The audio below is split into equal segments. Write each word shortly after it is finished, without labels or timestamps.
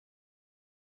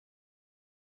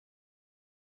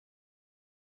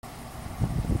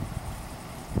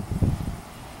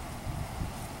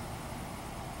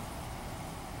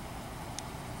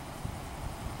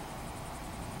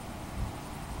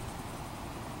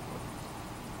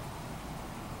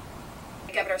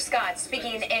Governor Scott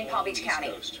speaking in Palm Beach County.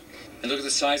 And look at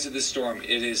the size of this storm.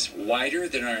 It is wider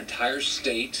than our entire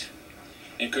state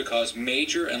and could cause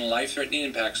major and life-threatening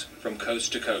impacts from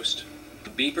coast to coast.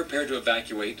 Be prepared to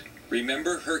evacuate.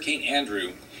 Remember, Hurricane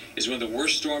Andrew is one of the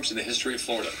worst storms in the history of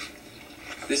Florida.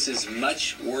 This is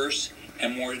much worse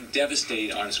and more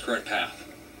devastating on its current path.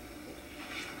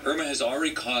 Irma has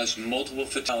already caused multiple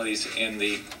fatalities in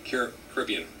the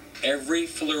Caribbean. Every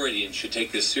Floridian should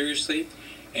take this seriously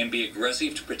and be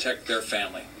aggressive to protect their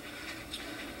family.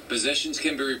 Possessions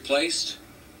can be replaced.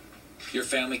 Your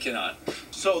family cannot.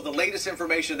 So the latest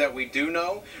information that we do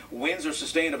know, winds are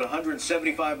sustained of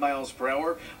 175 miles per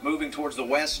hour, moving towards the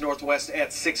west-northwest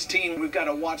at 16. We've got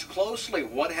to watch closely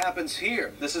what happens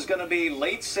here. This is going to be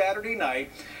late Saturday night,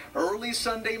 early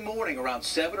Sunday morning, around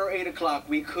 7 or 8 o'clock.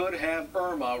 We could have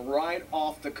Irma right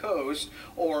off the coast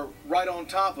or right on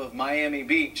top of Miami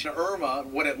Beach. Irma,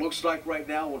 what it looks like right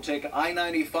now, will take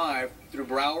I-95 through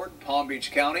Broward, Palm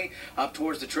Beach County, up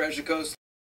towards the Treasure Coast.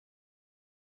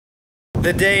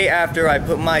 The day after I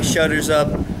put my shutters up,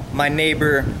 my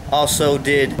neighbor also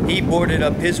did. He boarded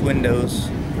up his windows.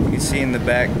 You can see in the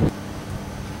back.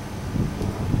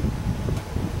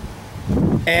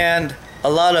 And a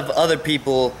lot of other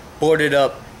people boarded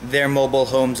up their mobile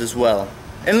homes as well.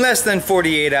 In less than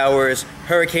 48 hours,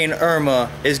 Hurricane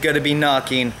Irma is going to be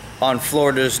knocking on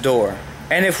Florida's door.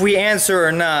 And if we answer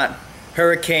or not,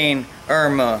 Hurricane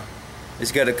Irma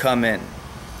is going to come in.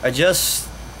 I just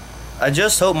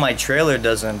hope my trailer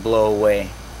doesn't blow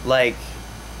away. Like,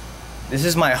 this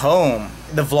is my home.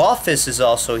 The Vlogtages is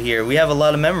also here. We have a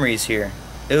lot of memories here.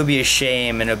 It would be a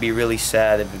shame and it would be really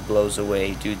sad if it blows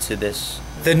away due to this.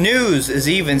 The news is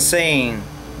even saying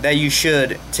that you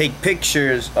should take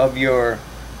pictures of your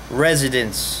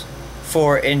residence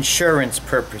for insurance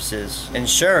purposes.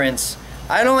 Insurance?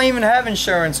 I don't even have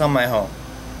insurance on my home.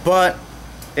 But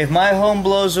if my home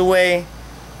blows away,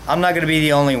 I'm not going to be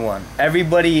the only one.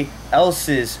 Everybody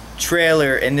else's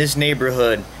trailer in this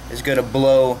neighborhood is going to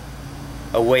blow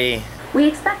away. We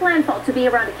expect landfall to be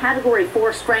around a Category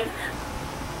 4 strength.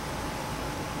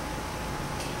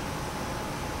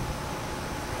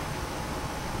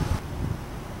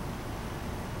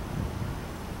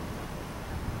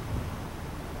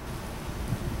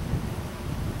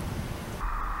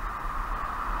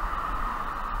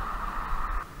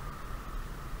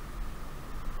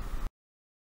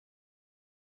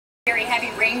 Very heavy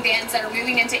rain bands that are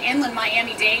moving into inland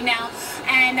Miami-Dade now,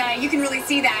 and you can really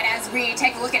see that as we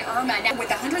take a look at Irma. Now, with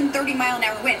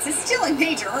 130-mile-an-hour winds, it's still a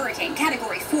major hurricane,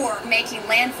 Category 4, making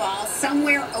landfall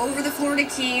somewhere over the Florida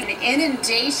Keys. An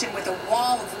inundation with a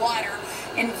wall of water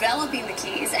enveloping the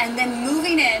Keys, and then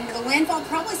moving in to the landfall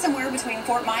probably somewhere between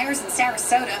Fort Myers and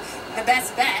Sarasota. The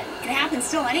best bet. It can happen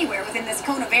still anywhere within this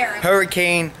cone of air.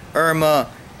 Hurricane Irma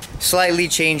slightly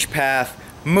changed path,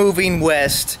 moving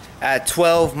west at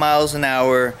 12 miles an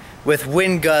hour with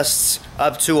wind gusts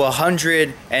up to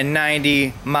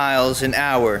 190 miles an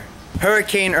hour.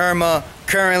 Hurricane Irma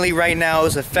currently right now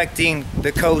is affecting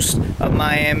the coast of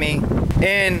Miami.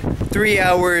 In 3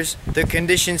 hours, the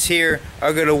conditions here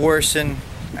are going to worsen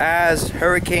as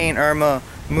Hurricane Irma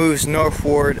moves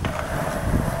northward.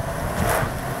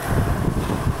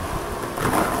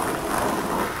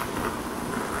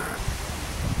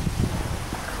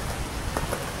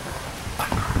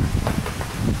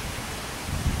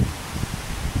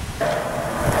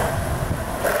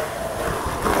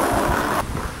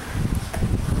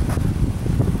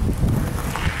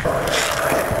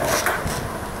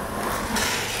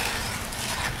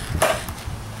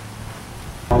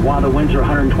 While the winds are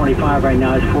 125 right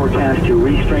now, it's forecast to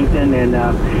re-strengthen and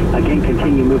again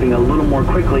continue moving a little more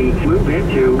quickly. Move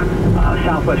into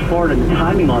southwest Florida, and the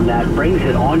timing on that brings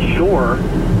it onshore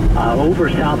over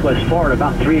southwest Florida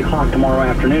about 3 o'clock tomorrow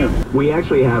afternoon. We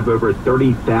actually have over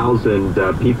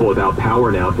 30,000 people without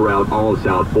power now throughout all of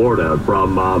South Florida,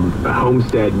 from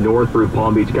Homestead north through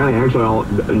Palm Beach County.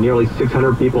 Actually, nearly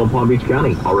 600 people in Palm Beach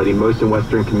County already, most in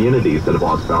western communities that have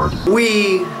lost power.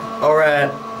 We are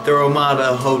at the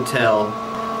Ramada Hotel.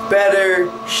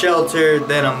 Better shelter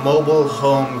than a mobile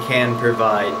home can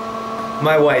provide.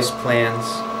 My wife's plans.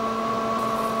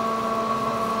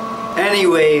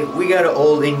 Anyway, we got an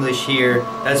Old English here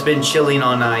that's been chilling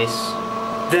on ice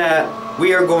that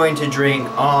we are going to drink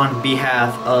on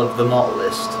behalf of the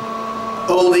MaltList.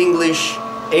 Old English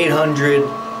 800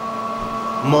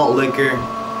 malt liquor,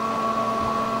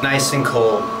 nice and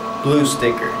cold, blue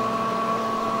sticker.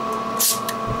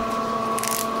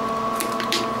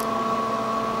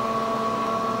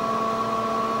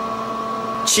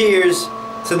 Cheers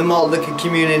to the malt liquor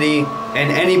community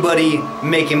and anybody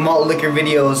making malt liquor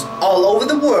videos all over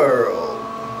the world.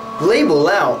 Label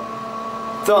out.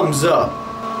 thumbs up.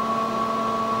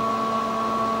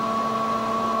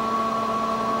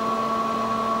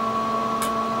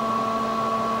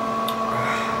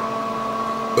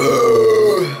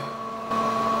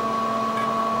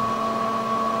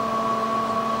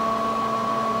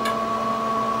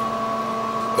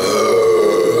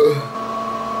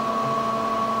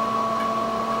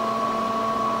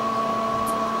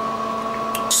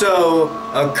 So,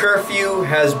 a curfew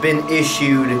has been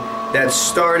issued that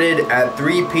started at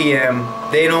 3 p.m.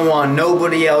 They don't want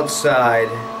nobody outside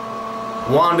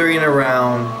wandering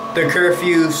around. The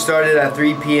curfew started at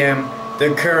 3 p.m.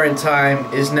 The current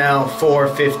time is now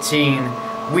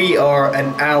 4:15. We are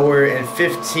an hour and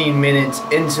 15 minutes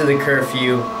into the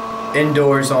curfew,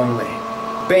 indoors only.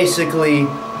 Basically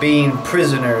being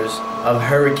prisoners of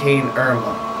Hurricane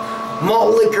Irma.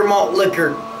 Malt liquor, malt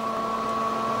liquor.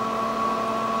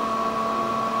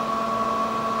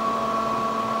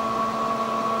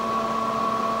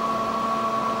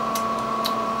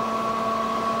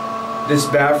 This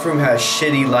bathroom has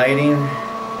shitty lighting.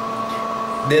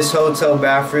 This hotel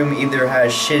bathroom either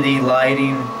has shitty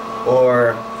lighting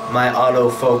or my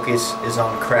autofocus is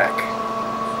on crack.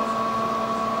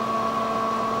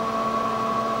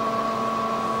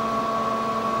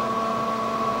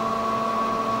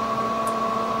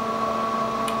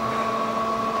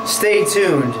 Stay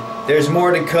tuned. There's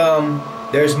more to come.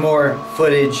 There's more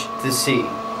footage to see.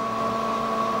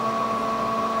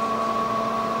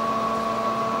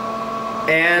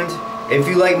 And if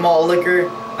you like malt liquor,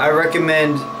 I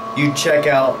recommend you check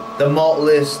out the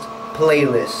MaltList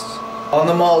playlist. On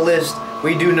the MaltList,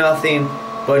 we do nothing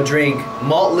but drink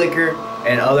malt liquor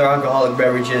and other alcoholic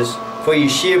beverages for your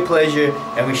sheer pleasure,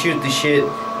 and we shoot the shit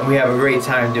and we have a great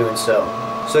time doing so.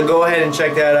 So go ahead and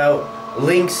check that out.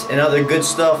 Links and other good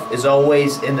stuff is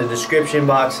always in the description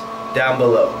box down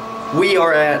below. We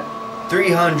are at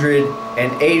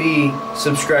 380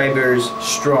 subscribers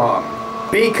strong.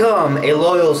 Become a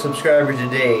loyal subscriber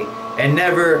today and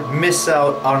never miss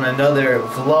out on another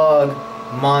vlog,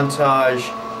 montage,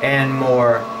 and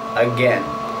more again.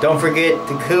 Don't forget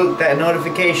to click that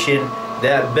notification,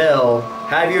 that bell,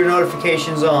 have your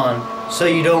notifications on so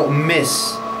you don't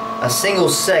miss a single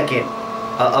second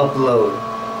an upload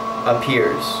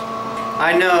appears.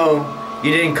 I know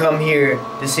you didn't come here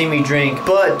to see me drink,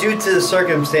 but due to the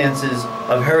circumstances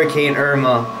of Hurricane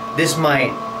Irma, this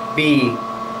might be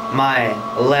my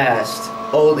last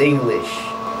Old English.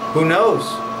 Who knows?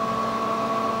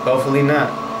 Hopefully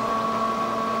not.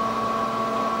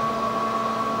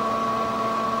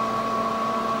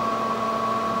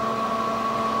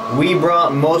 We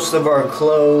brought most of our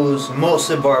clothes, most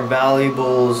of our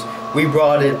valuables. We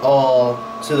brought it all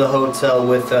to the hotel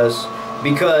with us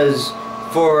because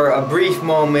for a brief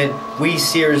moment we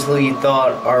seriously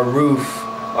thought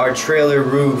our trailer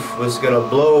roof was gonna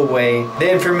blow away.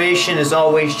 The information is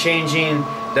always changing.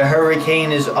 The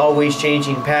hurricane is always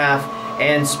changing path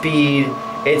and speed.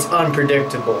 It's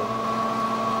unpredictable.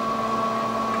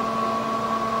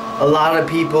 A lot of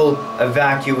people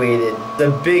evacuated. The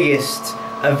biggest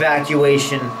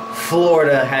evacuation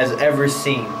Florida has ever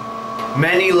seen.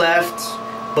 Many left,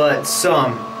 but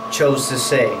some chose to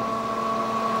stay.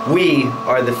 We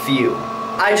are the few.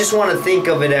 I just want to think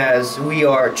of it as we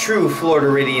are true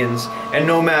Floridanians, and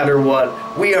no matter what,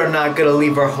 we are not going to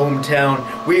leave our hometown.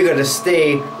 We're going to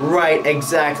stay right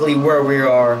exactly where we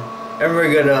are, and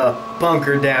we're going to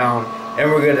bunker down, and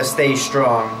we're going to stay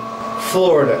strong.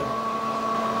 Florida.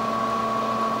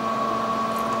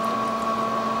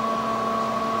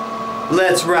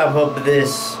 Let's wrap up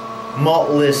this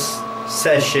MaltList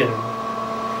session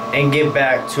and get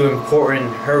back to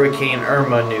important Hurricane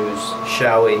Irma news,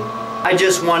 shall we? I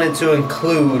just wanted to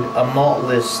include a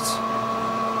MaltList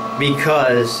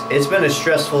because it's been a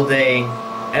stressful day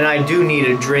and I do need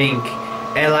a drink,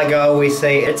 and like I always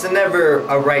say, it's never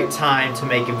a right time to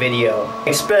make a video,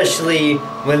 especially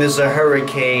when there's a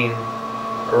hurricane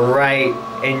right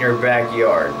in your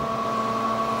backyard.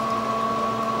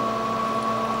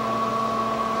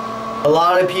 A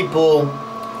lot of people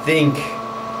think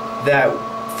that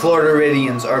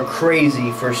Floridanians are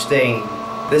crazy for staying.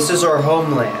 This is our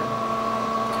homeland.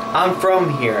 I'm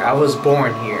from here. I was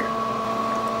born here.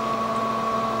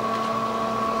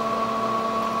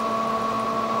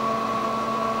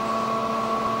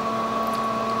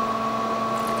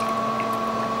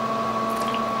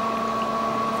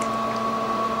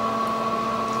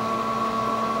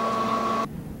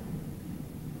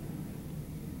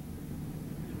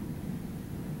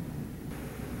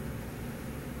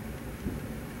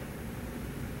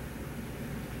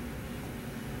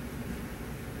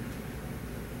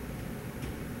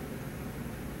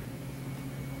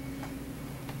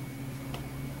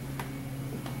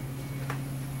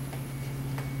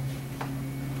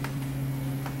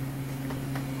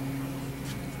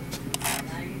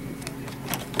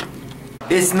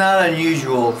 It's not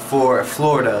unusual for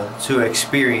Florida to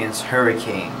experience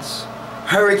hurricanes.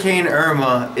 Hurricane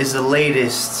Irma is the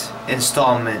latest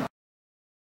installment.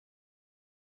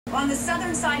 On the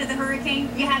southern side of the hurricane,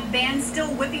 you have bands still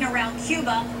whipping around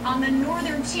Cuba. On the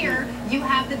northern tier, you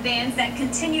have the bands that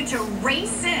continue to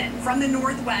race in from the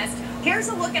northwest. Here's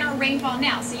a look at our rainfall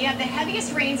now. So you have the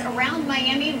heaviest rains around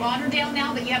Miami, Lauderdale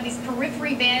now, but you have these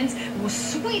periphery bands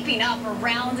sweeping up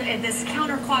around this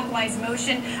counterclockwise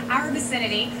motion, our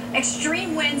vicinity.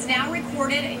 Extreme winds now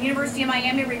recorded. University of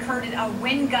Miami recorded a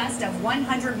wind gust of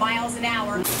 100 miles an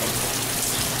hour.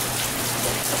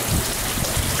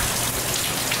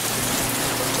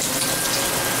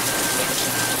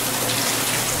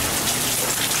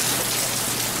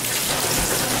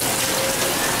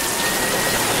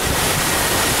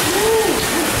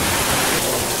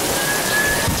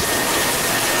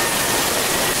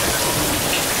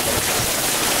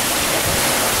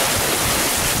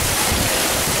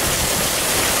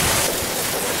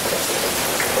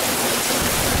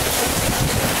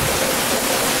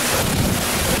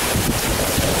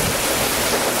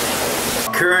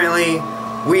 Currently,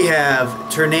 we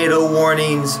have tornado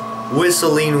warnings,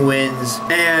 whistling winds,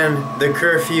 and the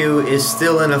curfew is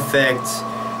still in effect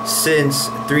since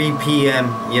 3 p.m.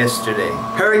 yesterday.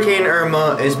 Hurricane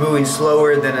Irma is moving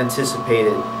slower than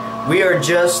anticipated. We are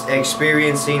just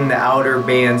experiencing the outer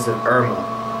bands of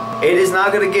Irma. It is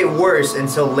not going to get worse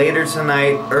until later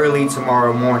tonight, early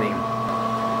tomorrow morning.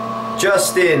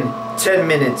 Just in 10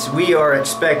 minutes, we are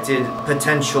expected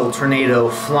potential tornado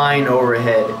flying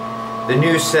overhead. The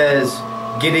news says,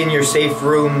 get in your safe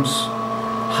rooms,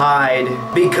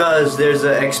 hide, because there's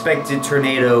an expected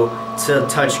tornado to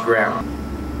touch ground.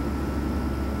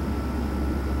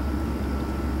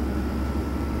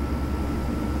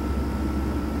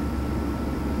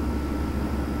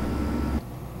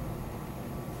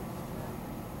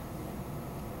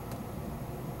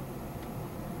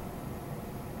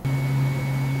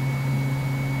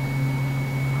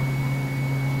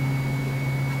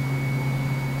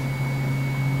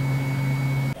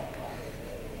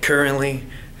 Currently,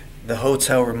 the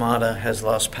Hotel Ramada has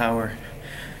lost power.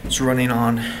 It's running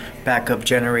on backup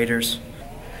generators.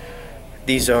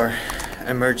 These are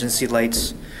emergency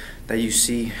lights that you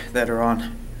see that are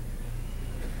on.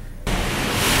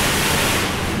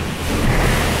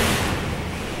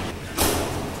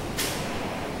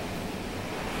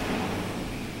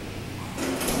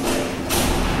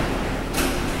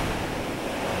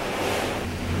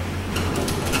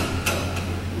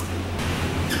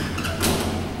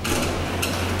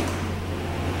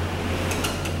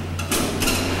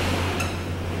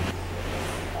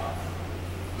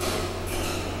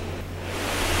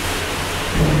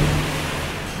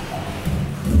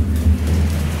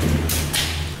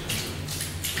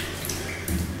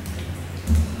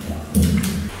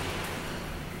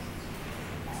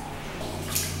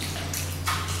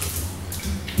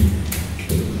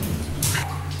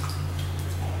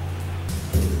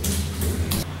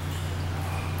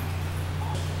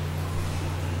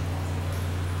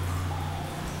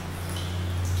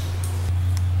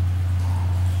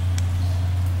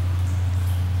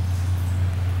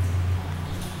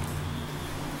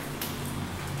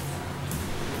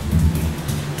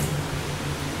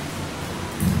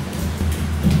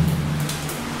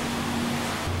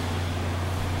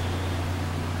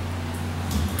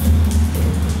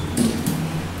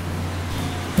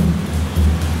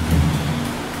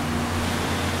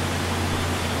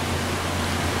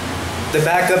 The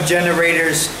backup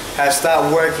generators have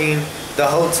stopped working. The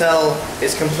hotel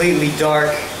is completely dark.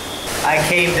 I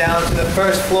came down to the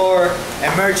first floor,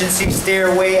 emergency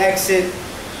stairway exit.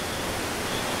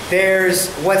 There's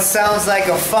what sounds like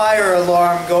a fire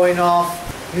alarm going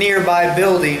off nearby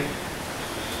building.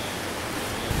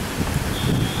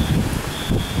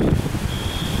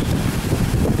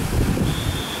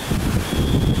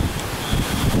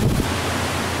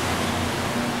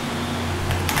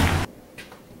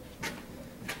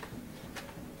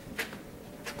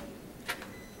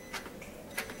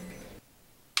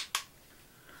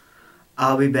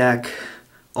 I'll be back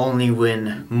only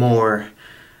when more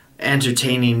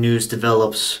entertaining news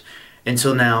develops.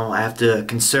 Until now, I have to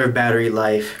conserve battery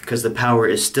life because the power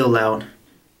is still out.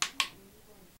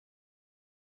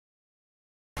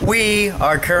 We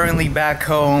are currently back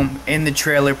home in the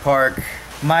trailer park.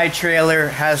 My trailer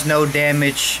has no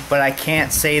damage, but I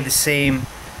can't say the same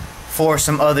for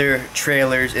some other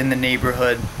trailers in the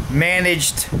neighborhood.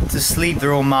 Managed to sleep the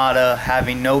Ramada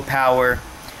having no power.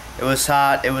 It was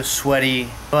hot, it was sweaty,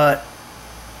 but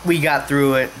we got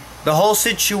through it. The whole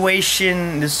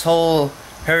situation, this whole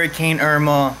Hurricane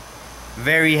Irma,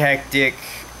 very hectic.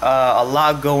 a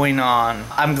lot going on.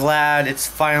 I'm glad it's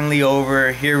finally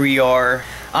over. Here we are.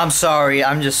 I'm sorry,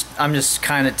 I'm just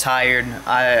kind of tired.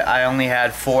 I only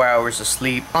had 4 hours of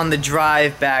sleep. On the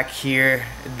drive back here,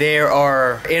 there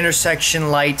are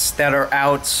intersection lights that are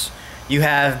out. You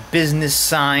have business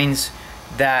signs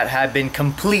that have been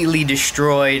completely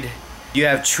destroyed. You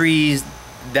have trees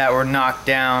that were knocked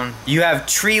down. You have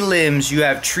tree limbs, you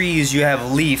have trees, you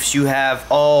have leaves, you have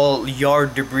all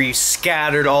yard debris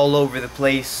scattered all over the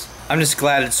place. I'm just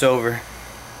glad it's over.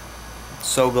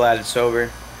 So glad it's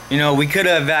over. You know, we could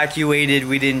have evacuated.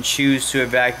 We didn't choose to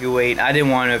evacuate. I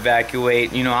didn't want to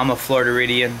evacuate. You know, I'm a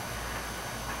Floridarian.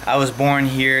 I was born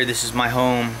here. This is my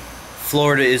home.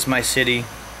 Florida is my city.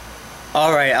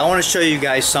 Alright, I want to show you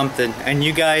guys something. And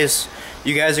you guys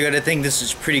are going to think this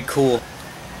is pretty cool.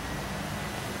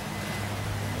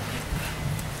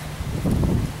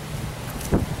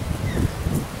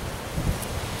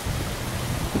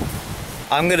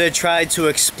 I'm going to try to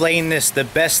explain this the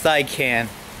best I can.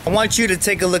 I want you to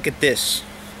take a look at this.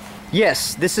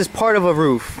 Yes, this is part of a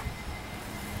roof.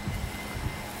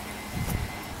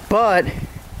 But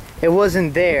it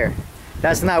wasn't there.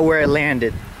 That's not where it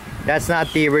landed. That's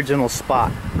not the original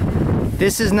spot.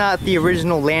 This is not the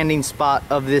original landing spot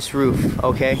of this roof,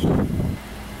 okay?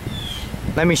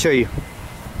 Let me show you.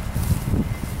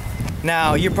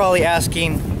 Now, you're probably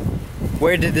asking,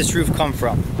 where did this roof come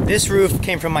from? This roof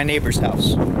came from my neighbor's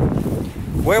house.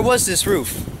 Where was this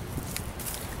roof?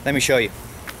 Let me show you.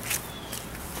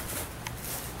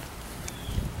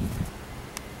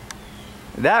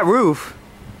 That roof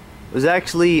was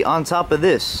actually on top of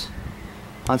this.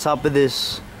 On top of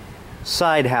this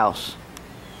side house.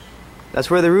 That's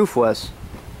where the roof was.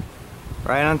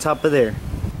 Right on top of there.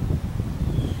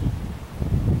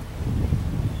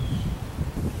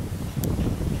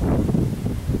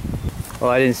 Oh,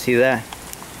 I didn't see that.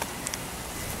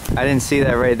 I didn't see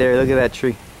that right there. Look at that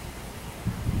tree.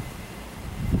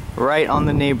 Right on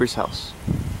the neighbor's house.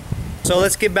 So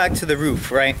let's get back to the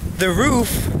roof, right? The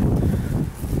roof,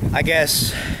 I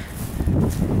guess,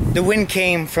 the wind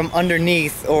came from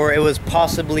underneath, or it was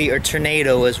possibly a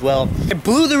tornado as well. It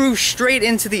blew the roof straight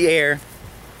into the air.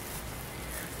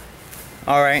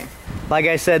 Alright, like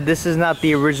I said, this is not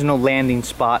the original landing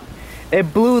spot.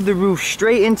 It blew the roof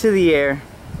straight into the air.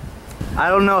 I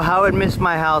don't know how it missed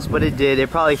my house, but it did.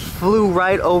 It probably flew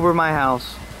right over my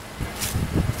house.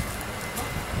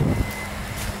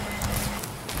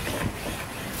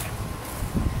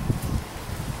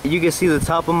 You can see the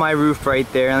top of my roof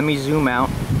right there. Let me zoom out.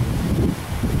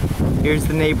 Here's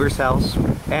the neighbor's house.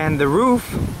 And the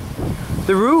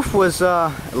roof was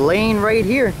laying right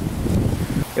here.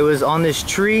 It was on this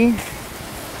tree.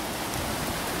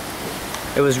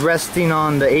 It was resting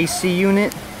on the AC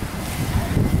unit.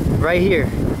 Right here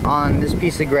on this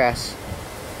piece of grass.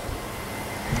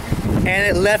 And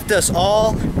it left us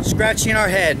all scratching our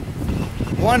head,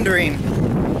 wondering,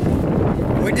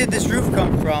 where did this roof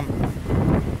come from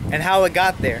and how it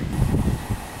got there.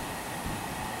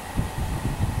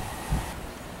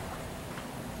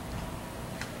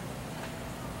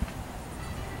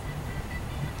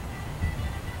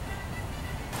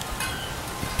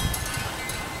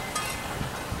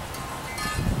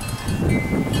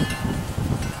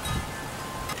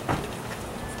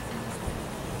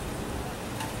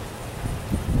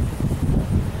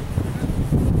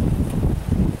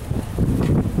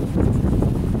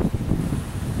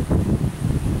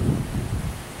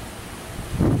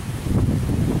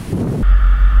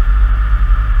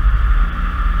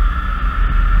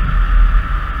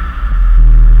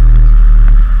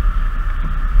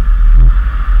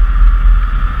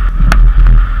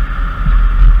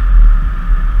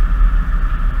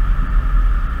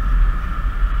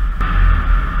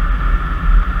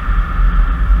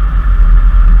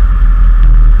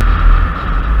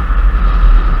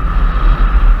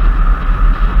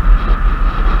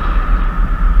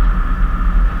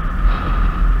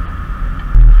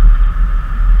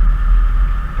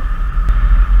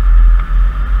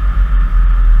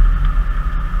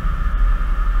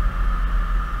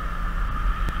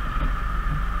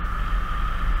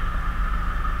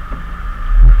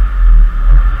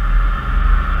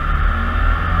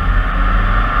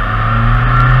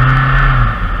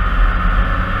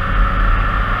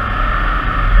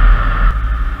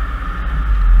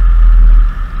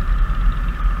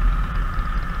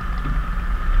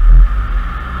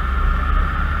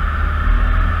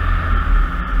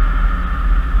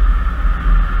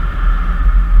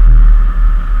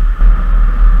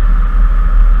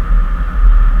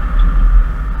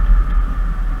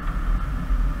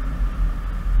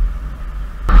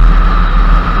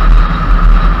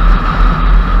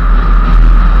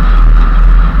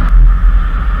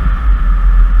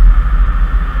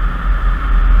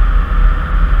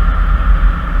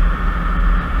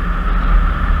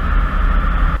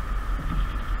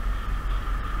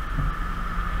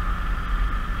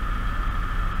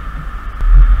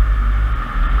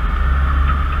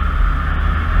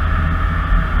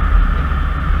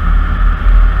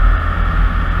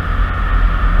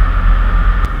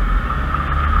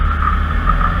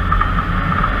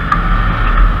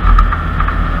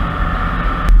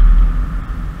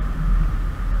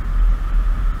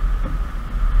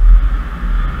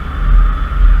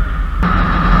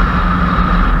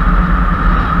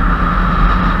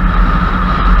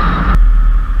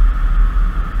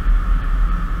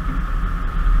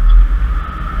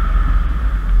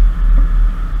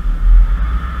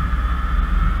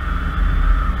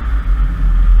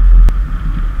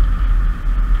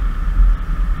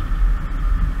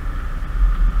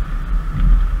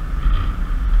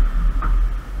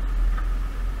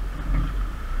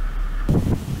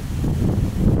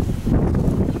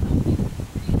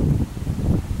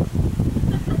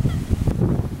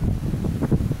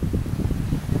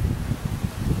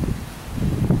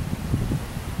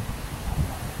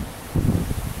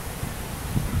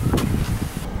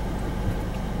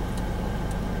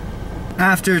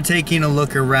 After taking a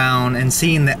look around and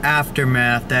seeing the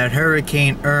aftermath that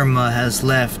Hurricane Irma has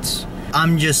left,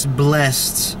 I'm just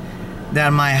blessed that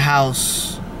my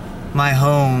house, my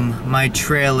home, my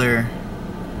trailer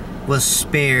was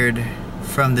spared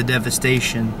from the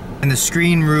devastation. In the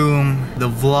screen room, the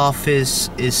Vlogtages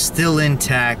is still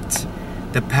intact.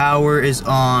 The power is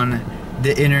on.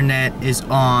 The internet is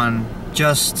on.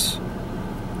 Just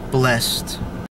blessed.